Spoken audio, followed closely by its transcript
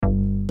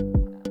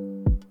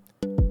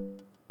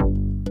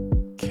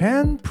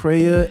Can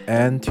prayer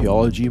and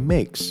theology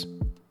mix?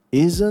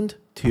 Isn't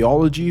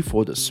theology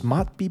for the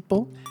smart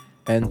people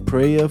and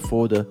prayer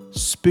for the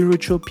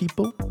spiritual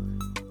people?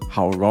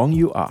 How wrong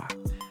you are.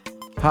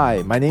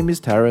 Hi, my name is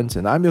Terence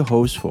and I'm your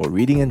host for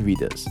Reading and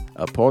Readers,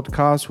 a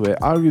podcast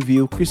where I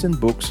review Christian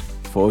books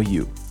for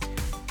you.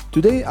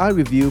 Today I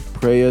review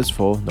Prayers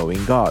for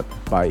Knowing God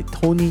by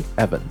Tony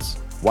Evans,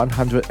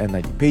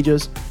 190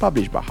 pages,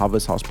 published by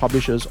Harvest House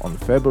Publishers on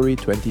February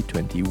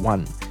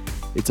 2021.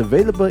 It's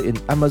available in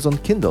Amazon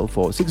Kindle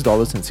for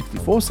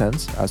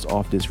 $6.64 as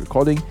of this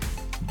recording,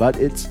 but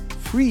it's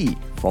free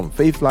from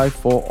Faith Life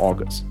for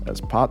August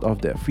as part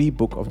of their free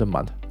Book of the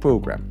Month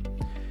program.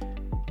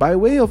 By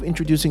way of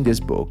introducing this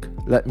book,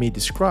 let me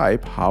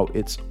describe how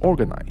it's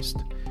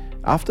organized.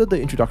 After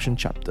the introduction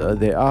chapter,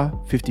 there are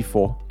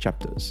 54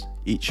 chapters.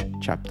 Each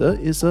chapter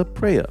is a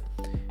prayer.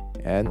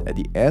 And at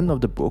the end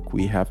of the book,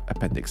 we have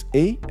Appendix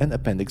A and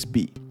Appendix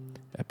B.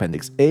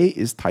 Appendix A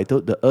is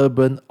titled The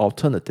Urban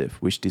Alternative,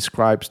 which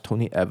describes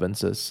Tony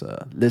Evans'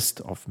 list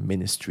of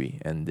ministry.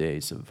 And there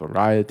is a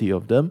variety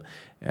of them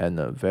and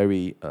a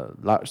very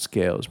large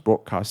scales,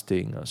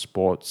 broadcasting,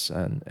 sports,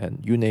 and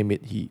you name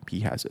it, he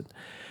has it.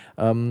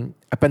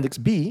 Appendix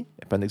B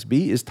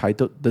is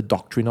titled The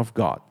Doctrine of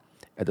God.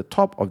 At the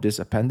top of this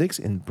appendix,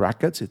 in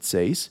brackets, it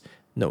says,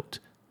 note,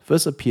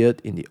 first appeared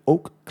in the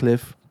Oak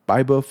Cliff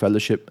Bible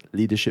Fellowship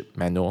Leadership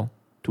Manual,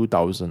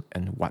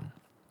 2001.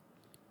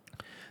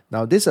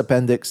 Now, this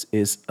appendix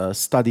is a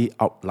study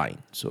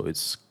outline, so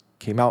it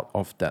came out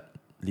of that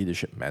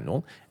leadership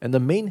manual, and the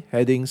main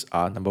headings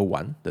are number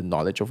 1, the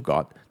knowledge of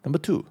God, number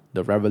 2,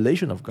 the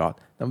revelation of God,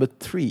 number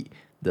 3,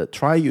 the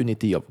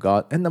triunity of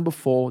God, and number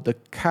 4, the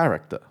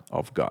character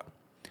of God.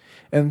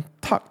 And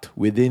tucked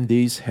within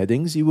these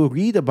headings, you will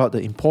read about the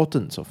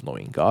importance of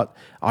knowing God,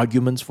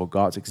 arguments for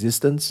God's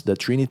existence, the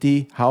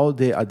Trinity, how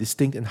they are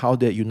distinct and how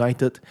they're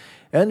united.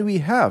 And we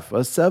have a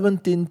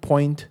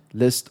 17-point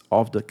list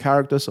of the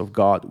characters of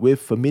God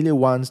with familiar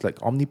ones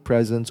like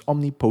omnipresence,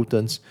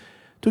 omnipotence,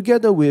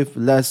 together with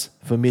less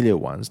familiar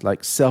ones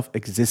like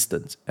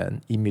self-existence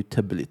and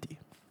immutability.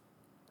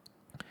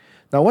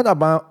 Now,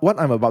 what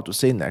I'm about to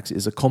say next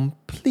is a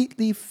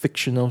completely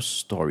fictional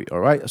story, all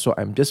right? So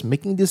I'm just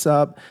making this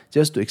up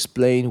just to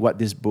explain what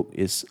this book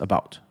is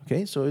about,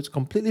 okay? So it's a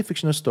completely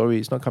fictional story.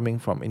 It's not coming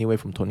from anywhere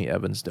from Tony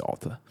Evans, the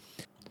author.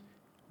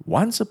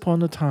 Once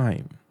upon a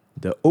time,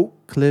 the Oak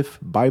Cliff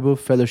Bible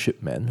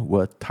Fellowship men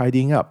were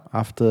tidying up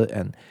after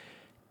an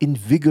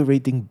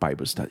invigorating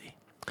Bible study.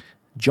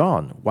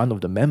 John, one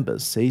of the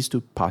members, says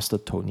to Pastor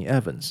Tony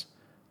Evans,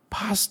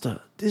 "Pastor,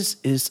 this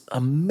is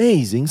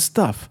amazing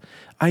stuff.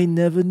 I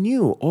never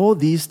knew all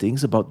these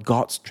things about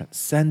God's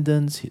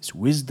transcendence, His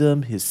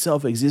wisdom, His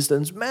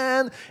self-existence.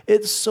 Man,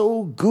 it's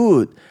so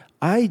good.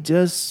 I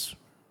just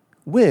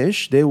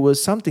wish there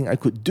was something I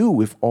could do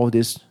with all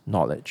this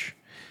knowledge."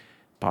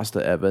 Pastor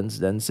Evans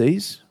then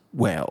says,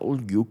 "Well,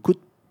 you could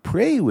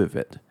pray with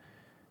it."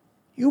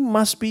 "You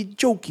must be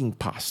joking,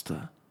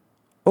 Pastor."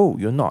 "Oh,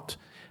 you're not.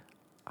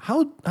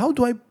 How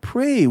do I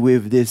pray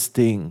with these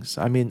things?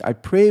 I mean, I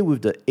pray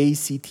with the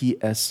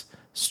ACTS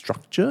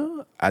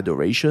structure,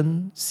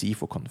 adoration, C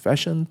for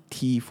confession,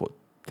 T for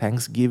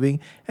thanksgiving,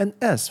 and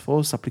S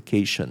for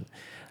supplication.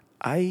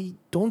 I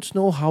don't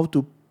know how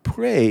to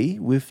pray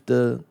with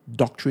the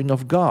doctrine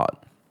of God."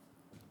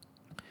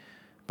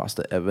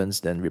 Pastor Evans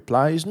then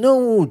replies,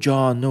 No,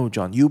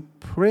 John, you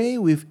pray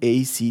with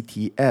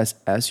ACTS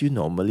as you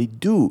normally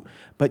do,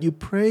 but you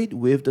prayed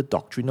with the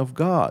doctrine of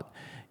God.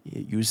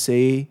 You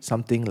say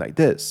something like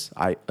this: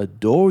 "I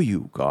adore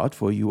you, God,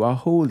 for you are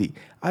holy.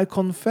 I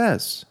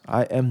confess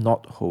I am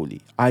not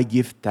holy. I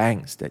give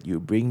thanks that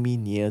you bring me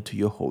near to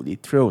your holy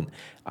throne.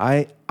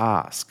 I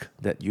ask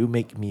that you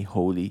make me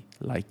holy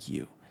like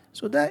you."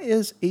 So that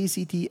is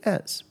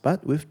ACTS,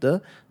 but with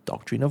the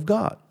doctrine of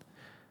God.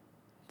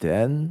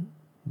 Then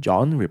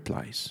John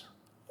replies,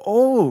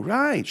 "Oh,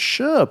 right,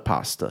 sure,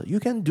 Pastor. You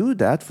can do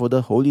that for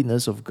the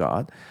holiness of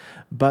God.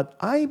 But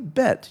I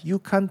bet you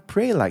can't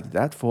pray like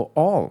that for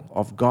all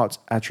of God's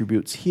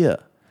attributes here.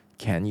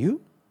 Can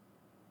you?"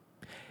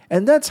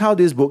 And that's how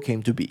this book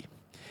came to be.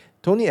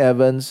 Tony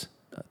Evans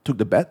took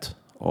the bet,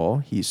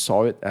 or he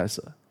saw it as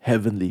a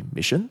heavenly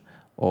mission,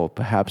 or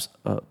perhaps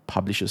a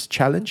publisher's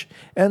challenge,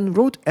 and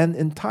wrote an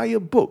entire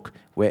book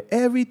where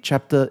every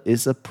chapter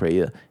is a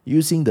prayer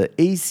using the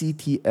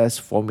ACTS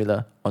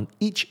formula on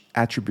each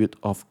attribute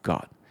of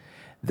God.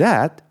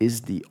 That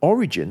is the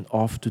origin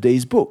of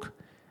today's book,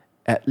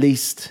 at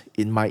least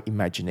in my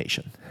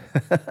imagination.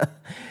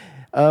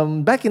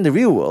 Back in the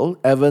real world,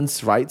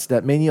 Evans writes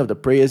that many of the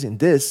prayers in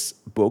this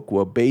book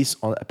were based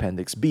on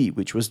Appendix B,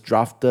 which was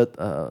drafted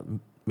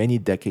many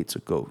decades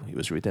ago. It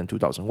was written in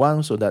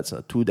 2001, so that's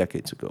 2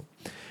 decades ago.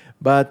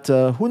 But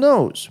who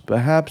knows?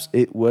 Perhaps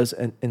it was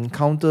an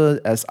encounter,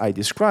 as I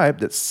described,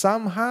 that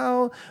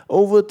somehow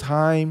over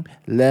time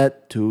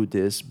led to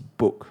this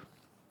book.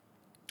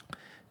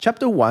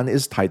 Chapter 1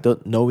 is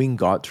titled Knowing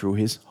God Through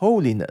His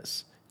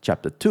Holiness.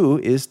 Chapter 2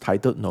 is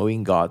titled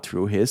Knowing God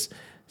Through His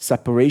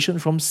Separation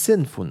from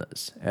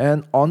Sinfulness.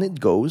 And on it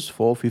goes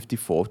for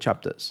 54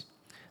 chapters.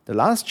 The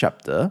last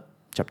chapter,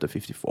 chapter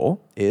 54,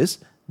 is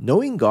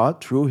knowing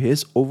God through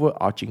His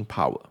overarching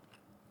power.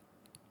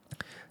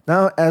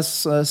 Now, as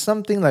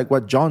something like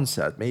what John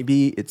said,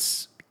 maybe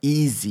it's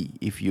easy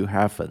if you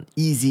have an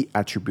easy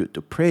attribute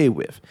to pray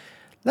with.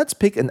 Let's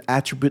pick an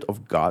attribute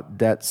of God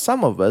that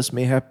some of us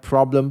may have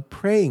problem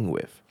praying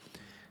with.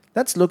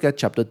 Let's look at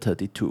chapter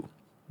 32,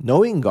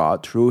 knowing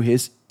God through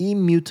His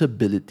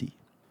immutability.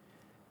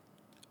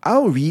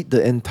 I'll read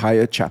the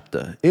entire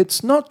chapter.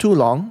 It's not too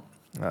long,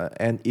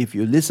 and if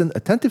you listen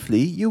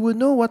attentively, you will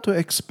know what to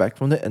expect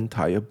from the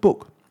entire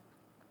book.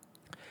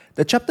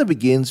 The chapter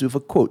begins with a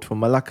quote from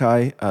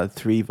Malachi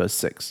 3 verse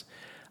 6.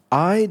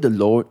 I, the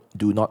Lord,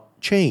 do not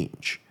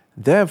change.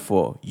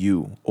 Therefore,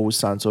 you, O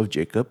sons of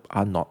Jacob,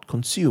 are not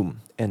consumed.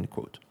 End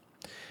quote.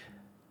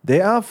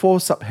 There are 4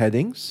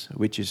 subheadings,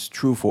 which is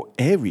true for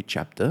every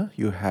chapter.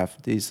 You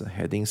have these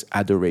headings: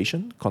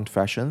 adoration,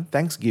 confession,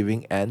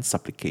 thanksgiving, and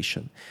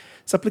supplication.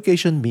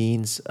 Supplication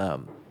means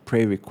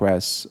prayer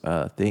requests,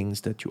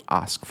 things that you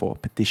ask for,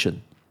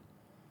 petition.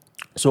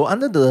 So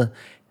under the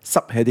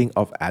subheading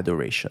of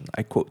adoration,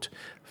 I quote,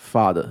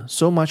 Father,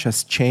 so much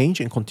has changed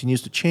and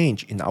continues to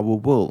change in our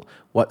world.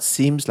 What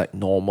seems like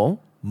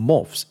normal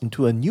morphs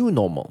into a new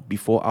normal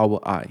before our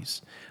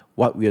eyes.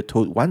 What we are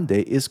told one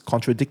day is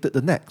contradicted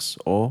the next,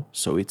 or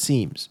so it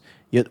seems.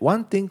 Yet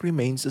one thing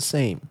remains the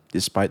same.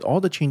 Despite all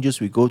the changes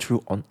we go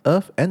through on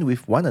earth and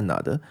with one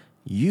another,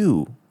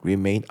 you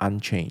remain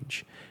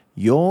unchanged.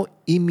 Your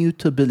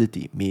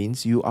immutability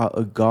means you are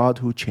a God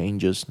who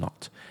changes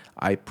not.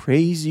 I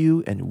praise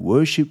you and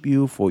worship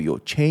you for your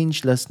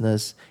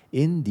changelessness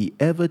in the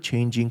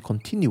ever-changing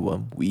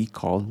continuum we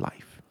call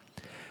life.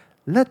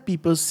 Let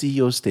people see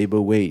your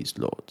stable ways,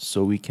 Lord,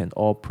 so we can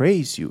all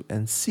praise you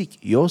and seek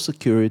your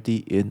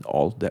security in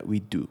all that we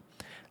do.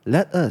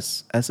 Let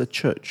us, as a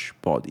church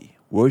body,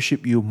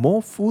 worship you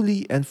more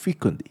fully and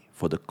frequently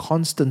for the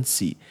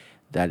constancy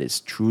that is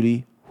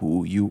truly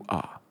who you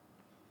are.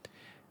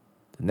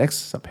 The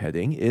next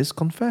subheading is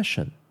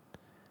confession.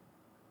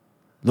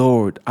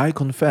 Lord, I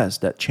confess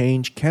that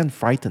change can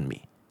frighten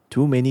me.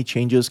 Too many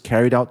changes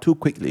carried out too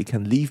quickly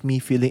can leave me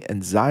feeling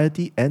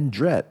anxiety and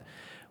dread.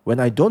 When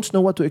I don't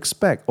know what to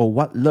expect or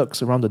what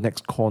lurks around the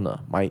next corner,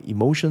 my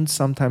emotions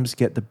sometimes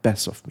get the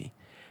best of me.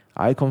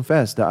 I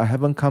confess that I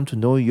haven't come to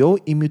know your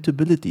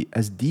immutability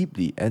as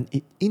deeply and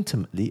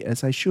intimately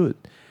as I should.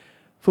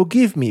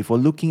 Forgive me for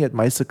looking at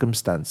my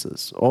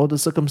circumstances or the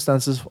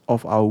circumstances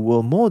of our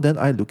world more than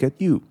I look at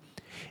you.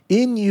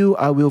 In you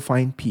I will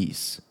find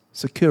peace,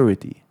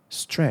 security,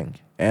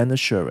 strength, and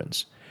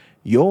assurance.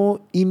 Your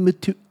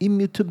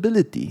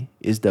immutability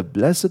is the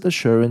blessed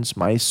assurance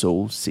my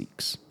soul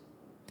seeks.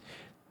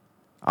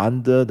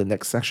 Under the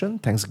next section,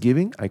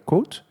 Thanksgiving, I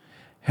quote,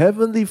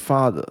 Heavenly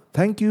Father,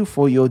 thank you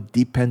for your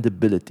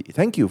dependability.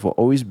 Thank you for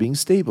always being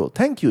stable.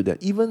 Thank you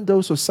that even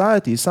though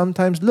society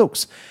sometimes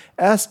looks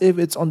as if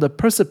it's on the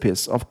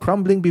precipice of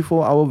crumbling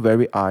before our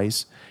very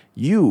eyes,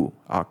 you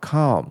are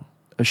calm,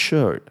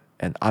 assured,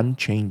 and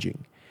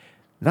unchanging.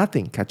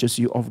 Nothing catches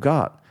you off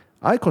guard.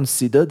 I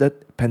consider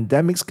that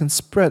pandemics can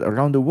spread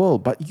around the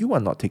world, but you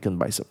are not taken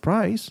by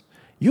surprise.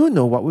 You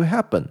know what will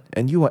happen,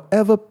 and you are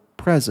ever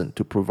present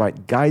to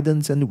provide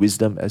guidance and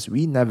wisdom as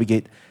we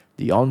navigate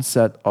the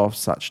onset of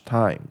such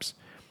times.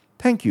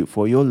 Thank you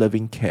for your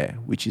loving care,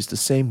 which is the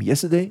same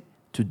yesterday,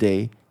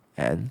 today,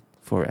 and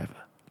forever.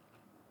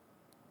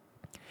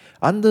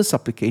 Under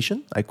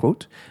supplication, I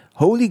quote,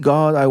 Holy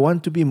God, I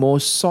want to be more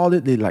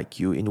solidly like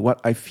you in what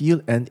I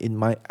feel and in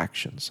my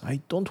actions.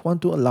 I don't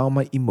want to allow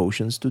my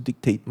emotions to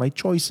dictate my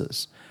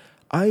choices.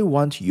 I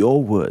want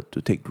your word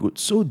to take root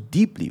so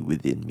deeply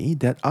within me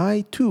that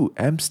I too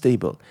am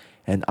stable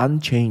and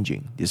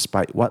unchanging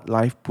despite what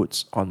life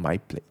puts on my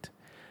plate.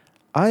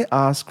 I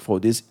ask for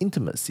this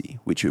intimacy,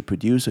 which will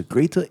produce a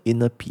greater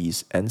inner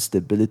peace and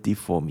stability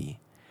for me.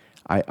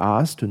 I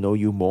ask to know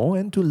you more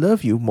and to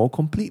love you more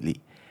completely.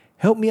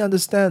 Help me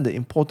understand the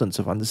importance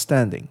of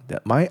understanding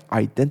that my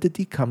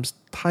identity comes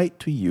tied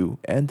to you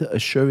and the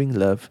assuring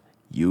love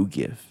you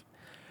give.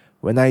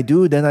 When I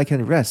do, then I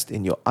can rest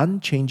in your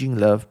unchanging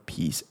love,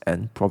 peace,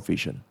 and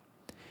provision.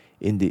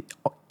 In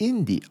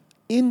the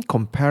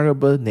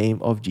incomparable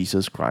name of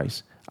Jesus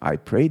Christ, I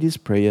pray this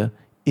prayer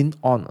in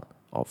honor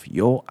of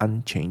your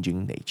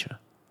unchanging nature.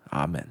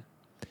 Amen.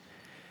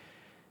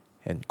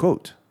 End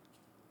quote.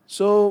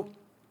 So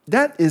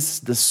that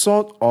is the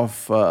sort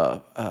of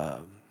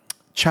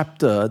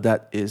chapter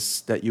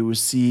that you will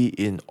see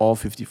in all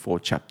 54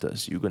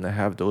 chapters. You're going to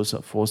have those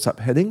 4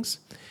 subheadings.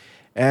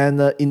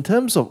 And in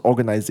terms of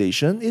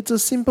organization, it's a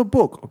simple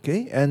book,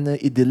 okay? And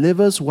it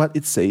delivers what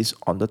it says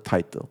on the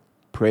title.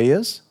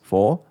 Prayers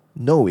for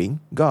knowing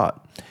God.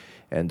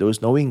 And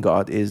those knowing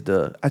God is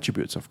the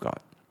attributes of God.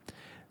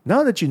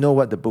 Now that you know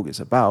what the book is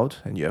about,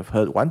 and you have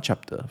heard one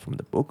chapter from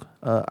the book,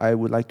 I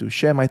would like to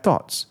share my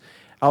thoughts.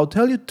 I'll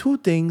tell you 2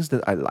 things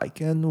that I like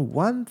and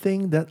 1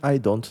 thing that I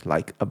don't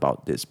like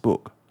about this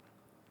book.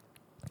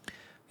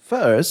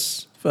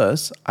 First,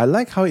 I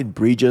like how it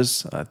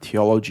bridges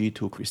theology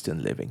to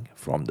Christian living,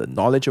 from the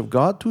knowledge of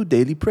God to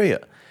daily prayer.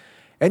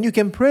 And you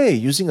can pray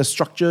using a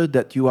structure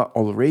that you are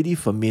already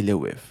familiar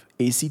with.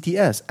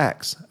 ACTS,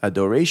 acts,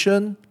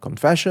 adoration,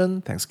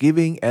 confession,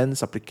 thanksgiving, and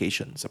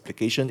supplication.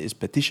 Supplication is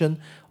petition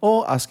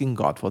or asking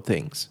God for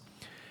things.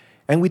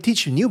 And we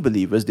teach new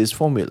believers this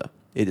formula.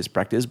 It is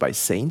practiced by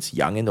saints,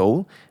 young and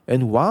old,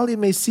 and while it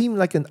may seem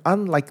like an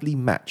unlikely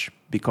match,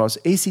 because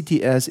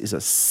ACTS is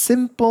a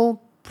simple,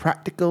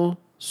 practical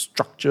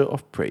structure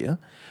of prayer,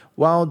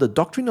 while the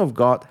doctrine of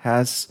God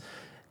has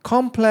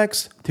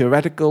complex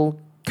theoretical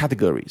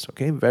categories,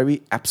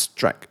 very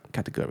abstract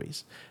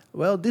categories.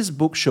 Well, this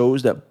book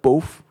shows that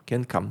both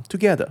can come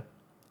together,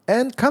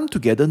 and come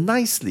together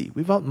nicely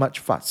without much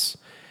fuss.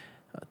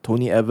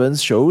 Tony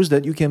Evans shows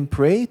that you can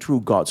pray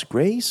through God's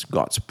grace,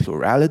 God's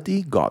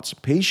plurality, God's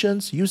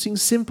patience, using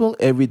simple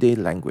everyday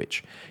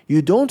language.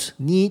 You don't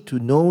need to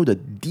know the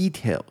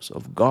details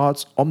of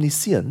God's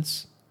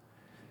omniscience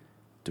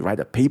to write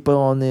a paper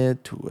on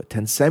it, to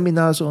attend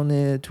seminars on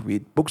it, to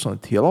read books on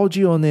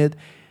theology on it.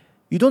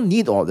 You don't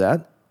need all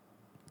that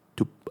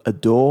to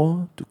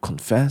adore, to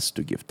confess,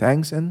 to give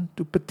thanks, and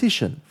to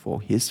petition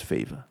for His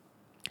favor.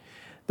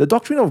 The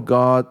doctrine of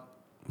God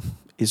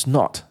is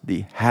not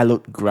the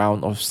hallowed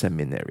ground of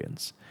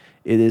seminarians.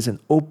 It is an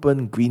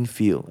open green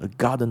field, a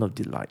garden of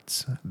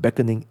delights,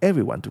 beckoning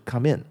everyone to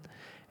come in.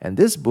 And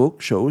this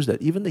book shows that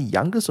even the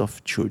youngest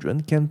of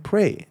children can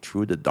pray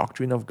through the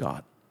doctrine of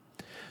God.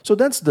 So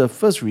that's the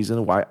first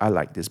reason why I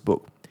like this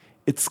book.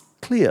 It's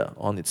clear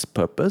on its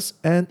purpose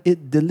and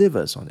it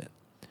delivers on it.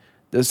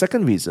 The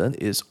second reason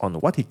is on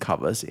what he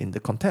covers in the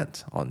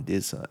content on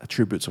these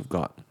attributes of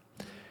God.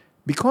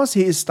 Because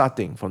he is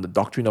starting from the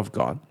doctrine of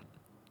God,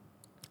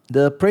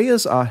 the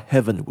prayers are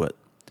heavenward.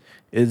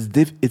 It's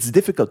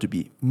difficult to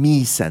be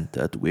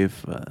me-centered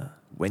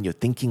when you're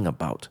thinking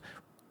about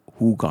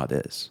who God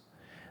is.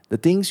 The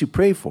things you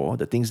pray for,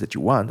 the things that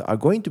you want, are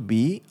going to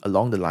be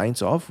along the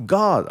lines of,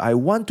 God, I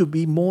want to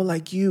be more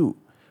like you.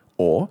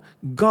 Or,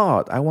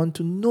 God, I want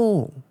to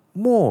know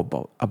more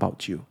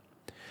about you.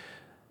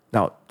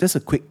 Now, just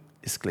a quick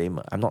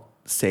disclaimer. I'm not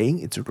saying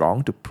it's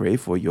wrong to pray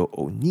for your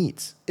own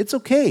needs. It's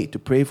okay to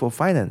pray for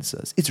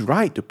finances. It's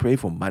right to pray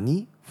for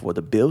money, for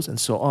the bills, and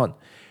so on.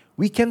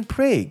 We can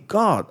pray,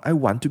 God, I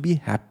want to be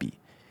happy.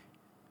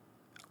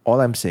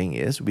 All I'm saying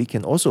is we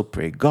can also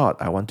pray, God,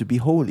 I want to be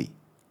holy,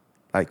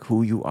 like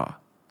who you are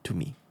to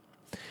me.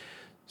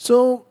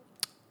 So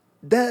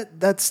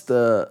that's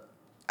the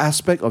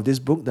aspect of this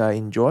book that I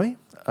enjoy.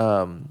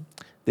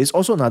 There's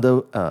also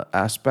another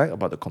aspect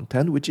about the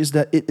content, which is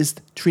that it is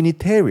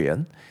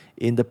Trinitarian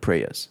in the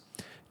prayers.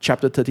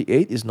 Chapter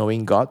 38 is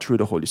knowing God through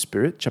the Holy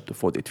Spirit. Chapter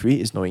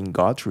 43 is knowing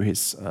God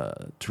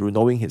through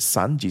knowing His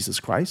Son, Jesus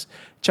Christ.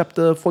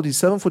 Chapter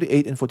 47,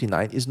 48, and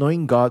 49 is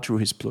knowing God through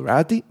His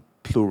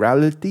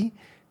plurality,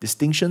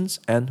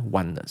 distinctions, and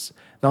oneness.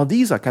 Now,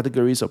 these are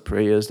categories of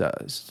prayers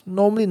that is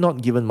normally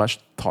not given much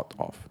thought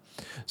of.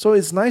 So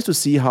it's nice to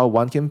see how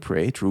one can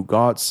pray through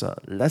God's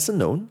lesser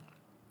known,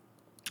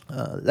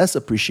 less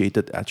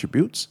appreciated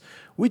attributes,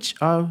 which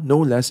are no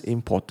less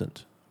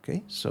important.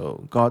 Okay,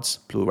 so God's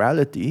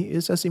plurality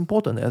is as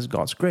important as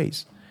God's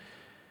grace.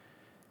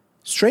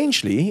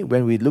 Strangely,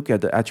 when we look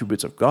at the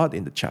attributes of God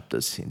in the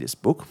chapters in this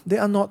book, they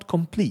are not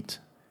complete.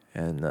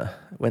 And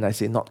when I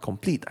say not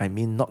complete, I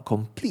mean not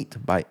complete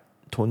by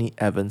Tony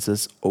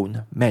Evans's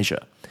own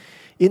measure.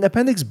 In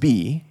Appendix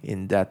B,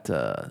 in that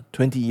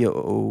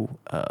 20-year-old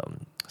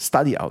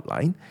study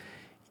outline,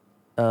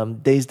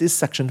 there's this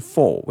section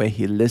 4 where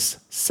he lists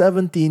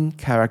 17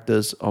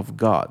 characters of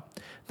God.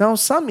 Now,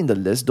 some in the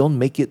list don't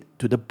make it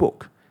to the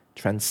book.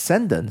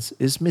 Transcendence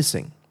is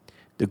missing.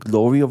 The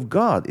glory of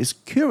God is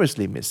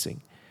curiously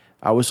missing.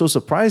 I was so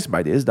surprised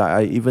by this that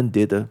I even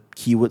did a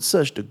keyword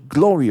search, the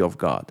glory of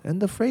God, and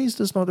the phrase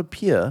does not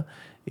appear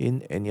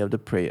in any of the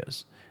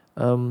prayers.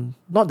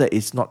 Not that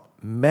it's not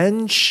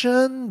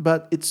mentioned,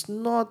 but it's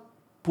not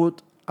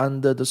put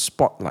under the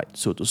spotlight,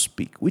 so to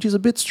speak, which is a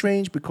bit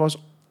strange because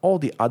all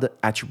the other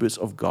attributes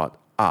of God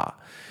are.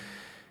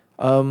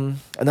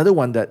 Another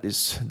one that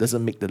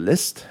doesn't make the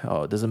list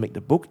or doesn't make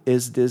the book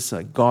is this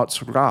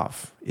God's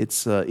wrath.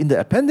 It's in the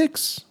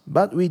appendix,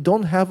 but we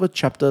don't have a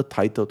chapter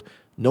titled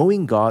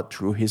Knowing God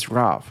Through His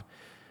Wrath,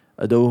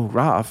 though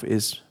wrath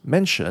is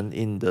mentioned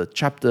in the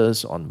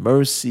chapters on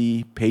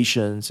mercy,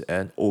 patience,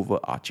 and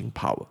overarching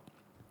power.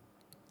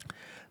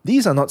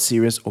 These are not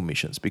serious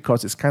omissions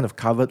because it's kind of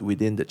covered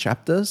within the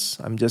chapters.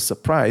 I'm just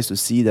surprised to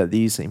see that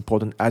these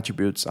important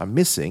attributes are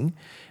missing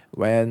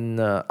when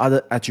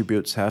other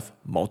attributes have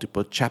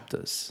multiple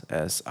chapters,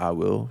 as I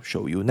will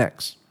show you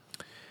next.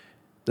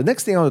 The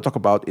next thing I want to talk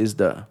about is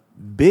the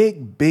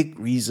big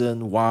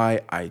reason why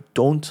I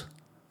don't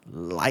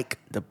like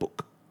the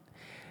book.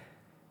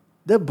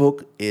 The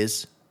book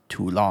is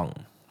too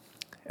long.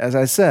 As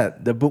I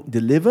said, the book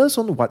delivers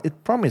on what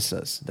it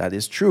promises. That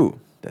is true.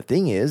 The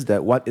thing is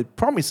that what it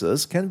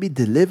promises can be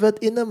delivered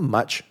in a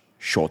much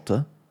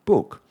shorter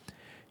book.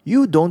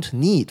 You don't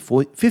need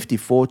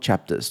 54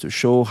 chapters to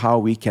show how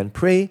we can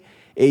pray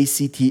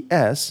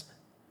ACTS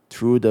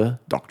through the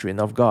doctrine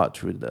of God,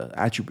 through the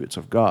attributes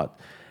of God.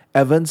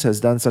 Evans has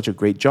done such a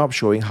great job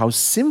showing how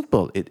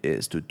simple it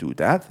is to do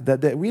that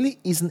there really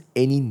isn't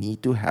any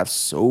need to have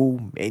so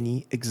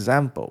many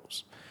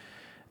examples,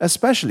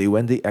 especially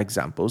when the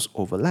examples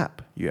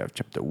overlap. You have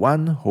chapter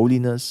 1,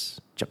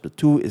 holiness. Chapter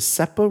 2 is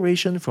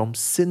separation from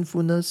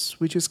sinfulness,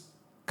 which is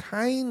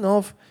kind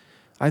of,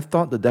 I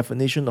thought, the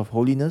definition of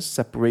holiness,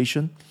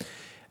 separation.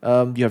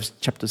 You have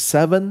chapter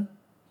 7,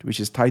 which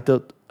is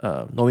titled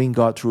Knowing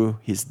God Through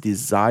His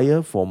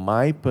Desire for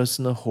My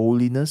Personal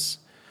Holiness.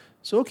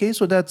 So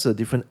that's a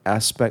different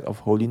aspect of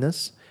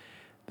holiness.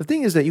 The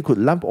thing is that you could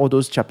lump all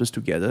those chapters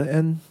together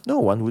and no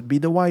one would be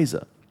the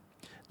wiser.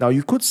 Now,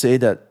 you could say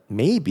that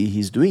maybe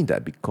he's doing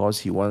that because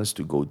he wants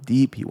to go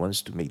deep, he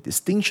wants to make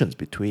distinctions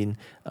between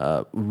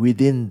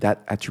within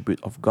that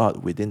attribute of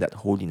God, within that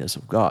holiness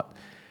of God.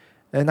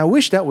 And I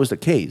wish that was the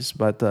case,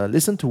 but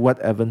listen to what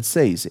Evans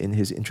says in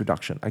his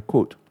introduction. I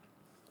quote,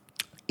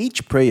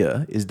 "Each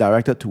prayer is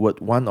directed toward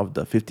one of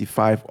the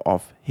 55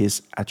 of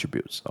his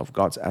attributes, of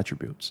God's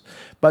attributes,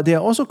 but they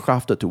are also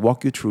crafted to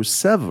walk you through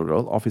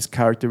several of his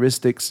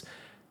characteristics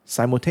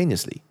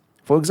simultaneously.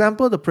 For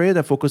example, the prayer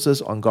that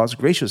focuses on God's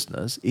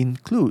graciousness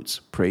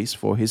includes praise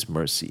for his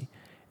mercy,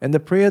 and the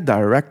prayer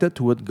directed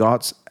toward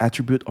God's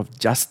attribute of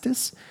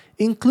justice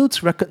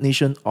includes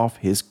recognition of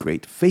his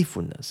great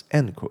faithfulness."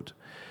 End quote.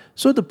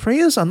 So the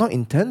prayers are not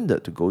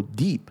intended to go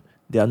deep.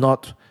 They are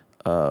not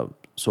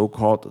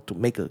so-called to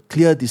make a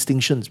clear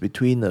distinctions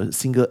between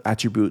single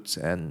attributes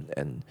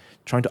and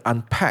trying to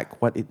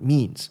unpack what it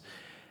means.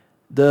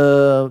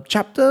 The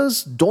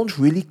chapters don't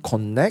really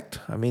connect.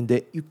 I mean,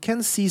 you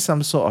can see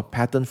some sort of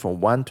pattern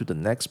from one to the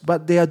next,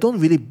 but they don't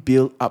really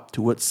build up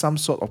towards some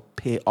sort of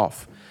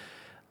payoff.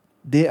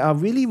 They are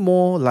really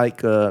more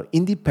like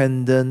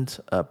independent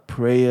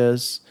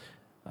prayers,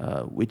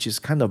 which is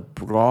kind of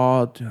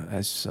broad,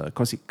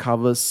 because it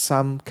covers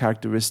some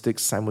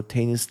characteristics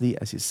simultaneously,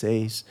 as it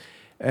says.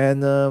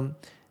 And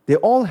they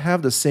all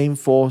have the same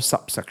 4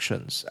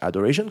 subsections: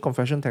 adoration,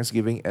 confession,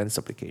 thanksgiving, and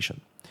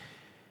supplication.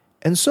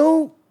 And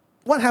so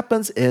what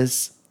happens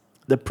is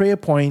the prayer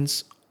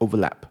points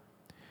overlap.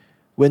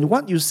 When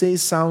what you say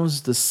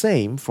sounds the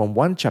same from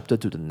one chapter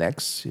to the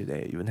next,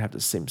 they even have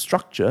the same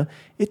structure,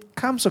 it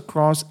comes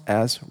across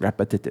as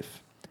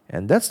repetitive.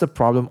 And that's the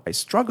problem I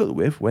struggled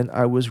with when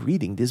I was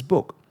reading this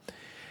book.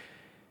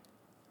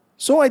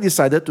 So I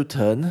decided to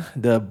turn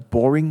the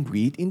boring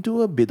read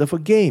into a bit of a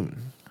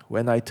game.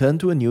 When I turn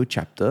to a new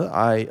chapter,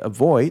 I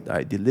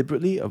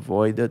deliberately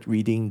avoided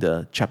reading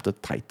the chapter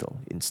title.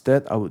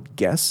 Instead, I would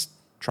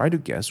try to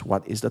guess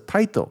what is the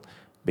title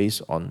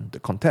based on the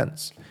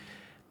contents.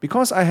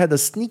 Because I had a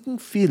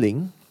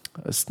sneaking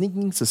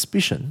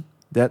suspicion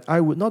that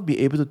I would not be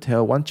able to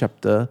tell one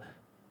chapter's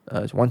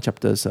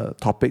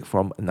topic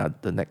from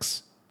the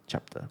next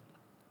chapter.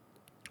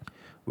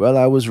 Well,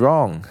 I was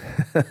wrong.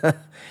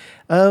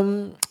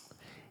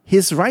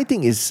 His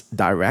writing is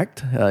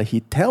direct. He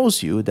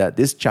tells you that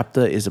this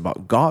chapter is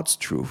about God's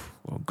truth,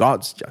 or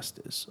God's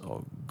justice,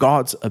 or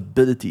God's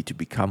ability to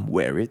become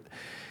wearied.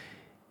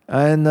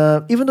 And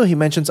even though he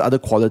mentions other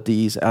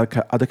qualities,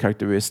 other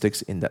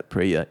characteristics in that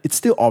prayer, it's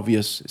still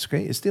obvious.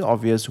 It's still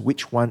obvious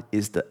which one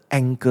is the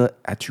anchor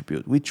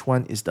attribute, which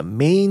one is the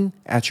main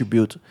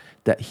attribute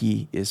that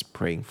he is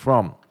praying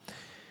from.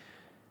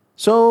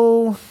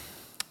 So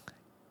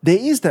there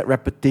is that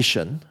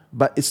repetition,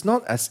 but it's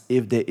not as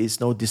if there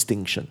is no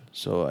distinction.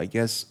 So I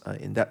guess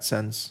in that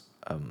sense,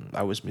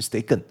 I was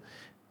mistaken.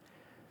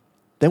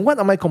 Then what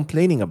am I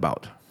complaining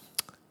about?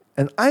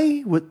 And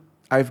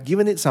I've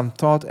given it some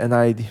thought, and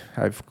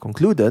I've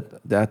concluded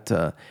that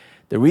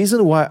the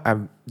reason why I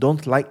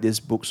don't like this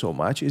book so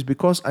much is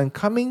because I'm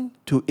coming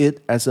to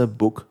it as a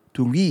book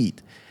to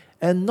read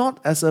and not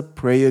as a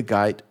prayer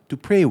guide to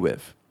pray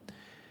with.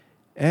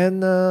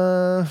 And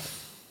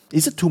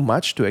is it too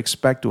much to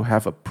expect to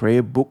have a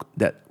prayer book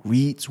that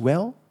reads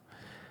well?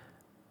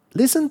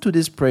 Listen to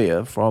this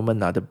prayer from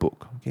another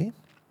book, okay?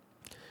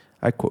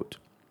 I quote,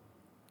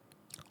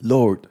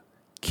 "Lord,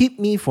 keep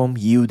me from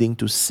yielding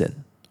to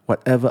sin,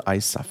 whatever I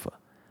suffer.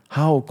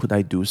 How could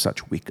I do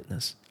such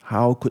wickedness?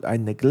 How could I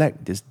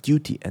neglect this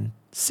duty and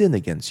sin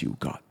against you,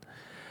 God?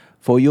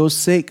 For your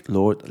sake,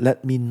 Lord,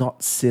 let me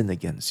not sin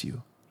against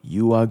you.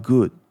 You are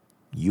good.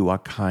 You are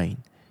kind.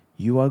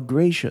 You are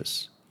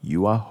gracious.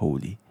 You are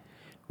holy.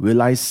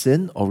 Will I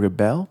sin or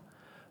rebel?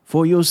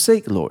 For your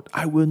sake, Lord,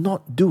 I will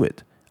not do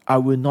it. I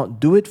will not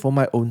do it for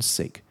my own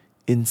sake.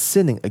 In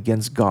sinning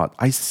against God,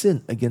 I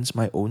sin against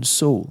my own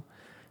soul.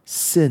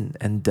 Sin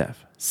and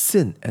death,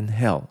 sin and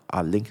hell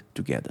are linked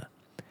together.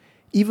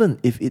 Even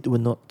if it were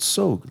not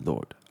so,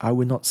 Lord, I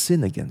will not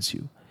sin against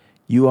you.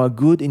 You are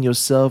good in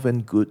yourself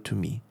and good to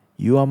me.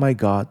 You are my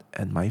God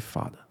and my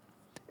Father."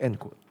 End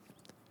quote.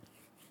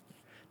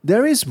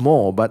 There is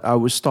more, but I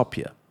will stop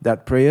here.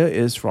 That prayer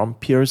is from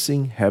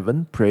Piercing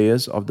Heaven,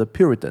 Prayers of the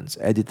Puritans,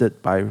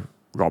 edited by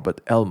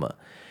Robert Elmer.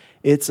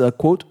 It's a,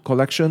 quote,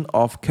 collection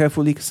of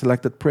carefully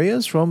selected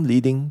prayers from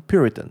leading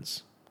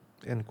Puritans,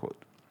 end quote.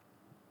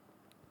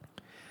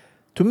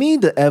 To me,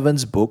 the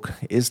Evans book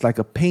is like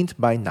a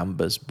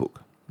paint-by-numbers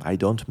book. I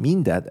don't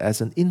mean that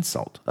as an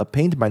insult. A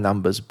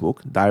paint-by-numbers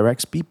book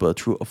directs people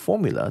through a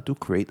formula to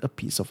create a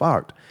piece of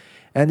art.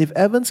 And if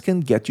Evans can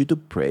get you to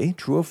pray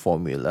through a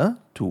formula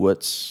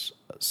towards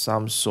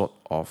some sort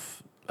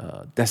of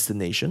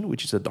destination,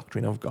 which is the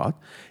doctrine of God,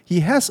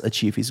 he has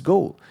achieved his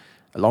goal.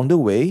 Along the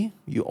way,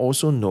 you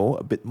also know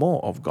a bit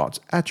more of God's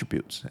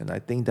attributes, and I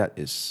think that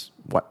is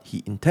what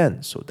he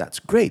intends. So that's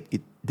great.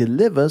 It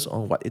delivers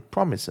on what it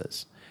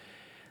promises.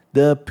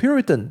 The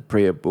Puritan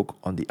Prayer Book,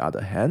 on the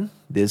other hand,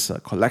 this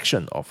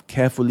collection of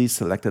carefully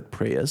selected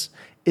prayers,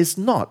 is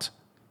not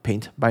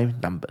paint by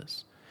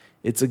numbers.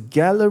 It's a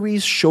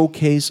gallery's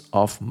showcase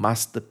of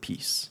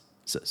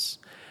masterpieces.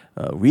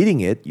 Reading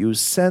it, you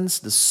sense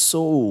the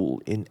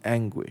soul in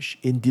anguish,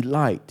 in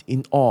delight,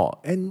 in awe,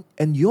 and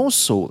your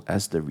soul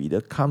as the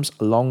reader comes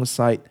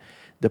alongside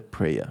the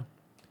prayer.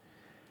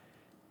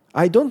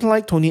 I don't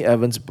like Tony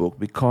Evans' book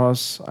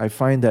because I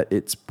find that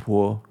it's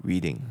poor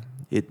reading.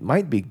 It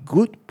might be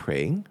good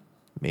praying,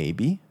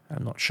 maybe,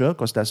 I'm not sure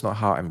because that's not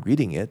how I'm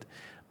reading it,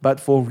 but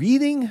for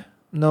reading,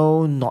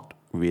 no, not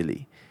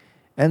really.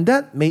 And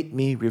that made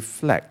me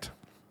reflect.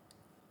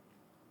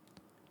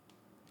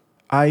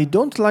 I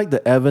don't like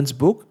the Evans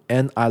book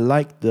and I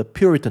like the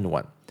Puritan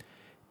one.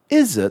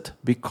 Is it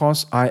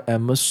because I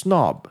am a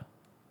snob?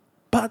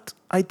 But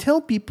I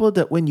tell people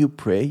that when you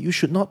pray, you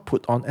should not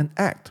put on an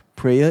act.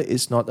 Prayer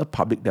is not a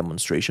public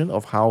demonstration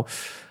of how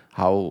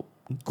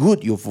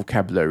good your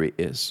vocabulary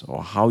is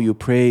or how you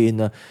pray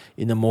in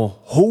a more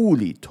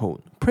holy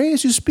tone. Pray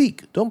as you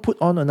speak. Don't put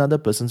on another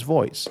person's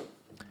voice.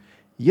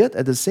 Yet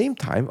at the same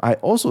time, I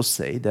also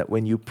say that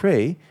when you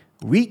pray,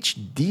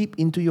 reach deep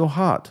into your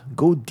heart.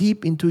 Go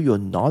deep into your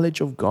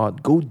knowledge of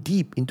God. Go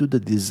deep into the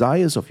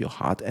desires of your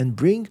heart and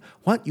bring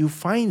what you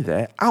find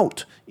there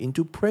out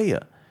into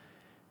prayer.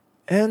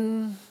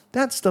 And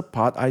that's the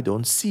part I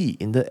don't see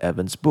in the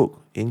Evans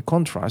book, in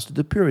contrast to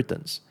the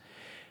Puritans.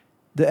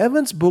 The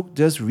Evans book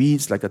just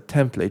reads like a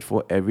template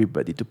for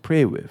everybody to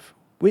pray with,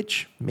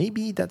 which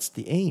maybe that's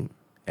the aim.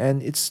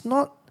 And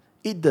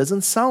it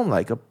doesn't sound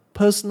like a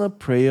personal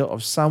prayer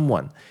of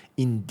someone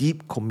in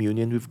deep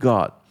communion with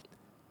God.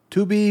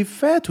 To be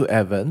fair to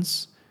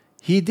Evans,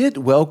 he did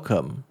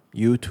welcome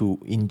you to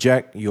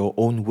inject your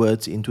own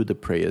words into the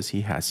prayers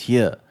he has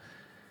here.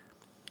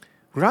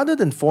 Rather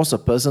than force a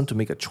person to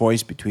make a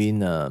choice between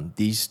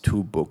these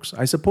two books,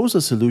 I suppose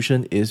the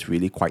solution is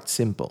really quite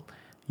simple.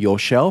 Your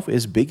shelf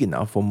is big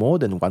enough for more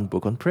than one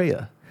book on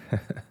prayer.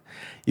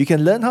 You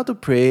can learn how to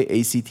pray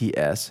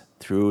ACTS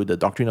through the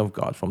Doctrine of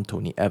God from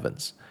Tony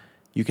Evans.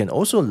 You can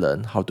also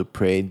learn how to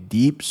pray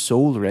deep,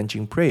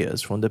 soul-wrenching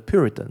prayers from the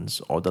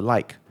Puritans or the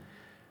like.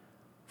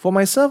 For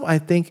myself, I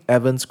think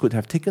Evans could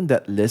have taken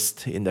that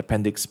list in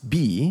Appendix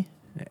B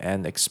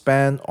and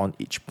expand on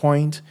each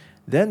point,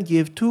 then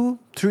give 2,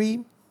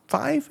 3,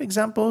 5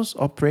 examples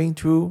of praying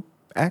through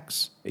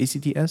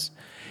ACTS.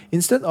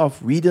 Instead of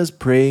readers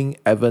praying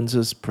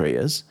Evans's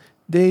prayers,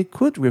 they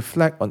could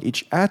reflect on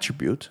each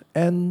attribute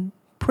and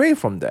pray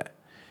from there.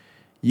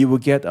 You will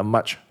get a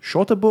much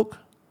shorter book,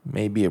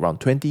 maybe around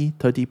 20,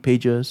 30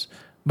 pages,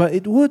 but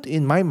it would,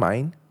 in my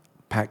mind,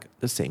 pack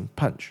the same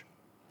punch.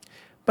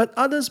 But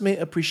others may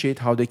appreciate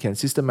how they can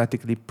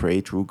systematically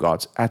pray through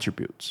God's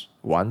attributes,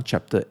 one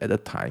chapter at a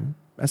time,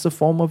 as a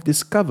form of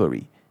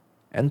discovery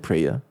and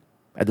prayer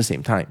at the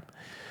same time.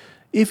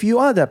 If you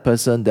are that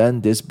person,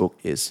 then this book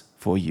is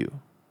for you.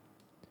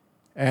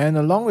 And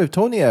along with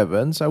Tony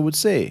Evans, I would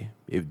say,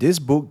 if this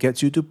book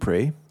gets you to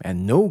pray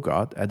and know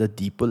God at a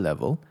deeper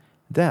level,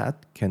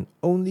 that can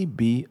only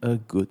be a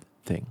good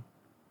thing.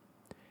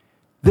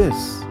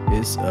 This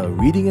is a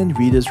Reading and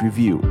Readers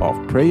review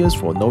of Prayers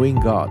for Knowing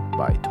God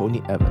by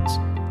Tony Evans,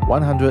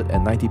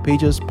 190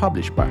 pages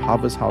published by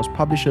Harvest House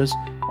Publishers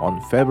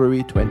on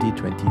February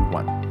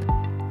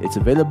 2021. It's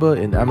available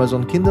in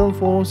Amazon Kindle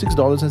for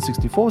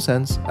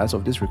 $6.64 as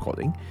of this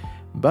recording,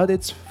 but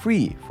it's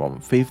free from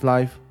Faith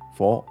Life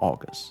for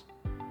August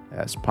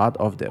as part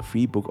of their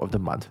Free Book of the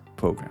Month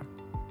program.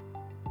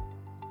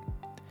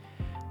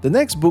 The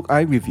next book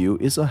I review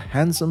is a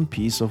handsome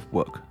piece of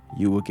work.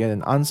 You will get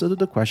an answer to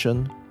the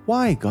question,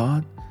 why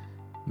God?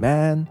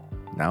 Man,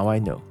 now I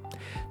know.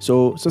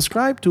 So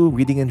subscribe to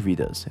Reading and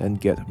Readers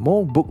and get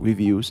more book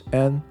reviews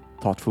and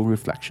thoughtful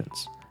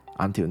reflections.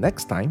 Until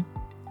next time,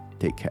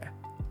 take care.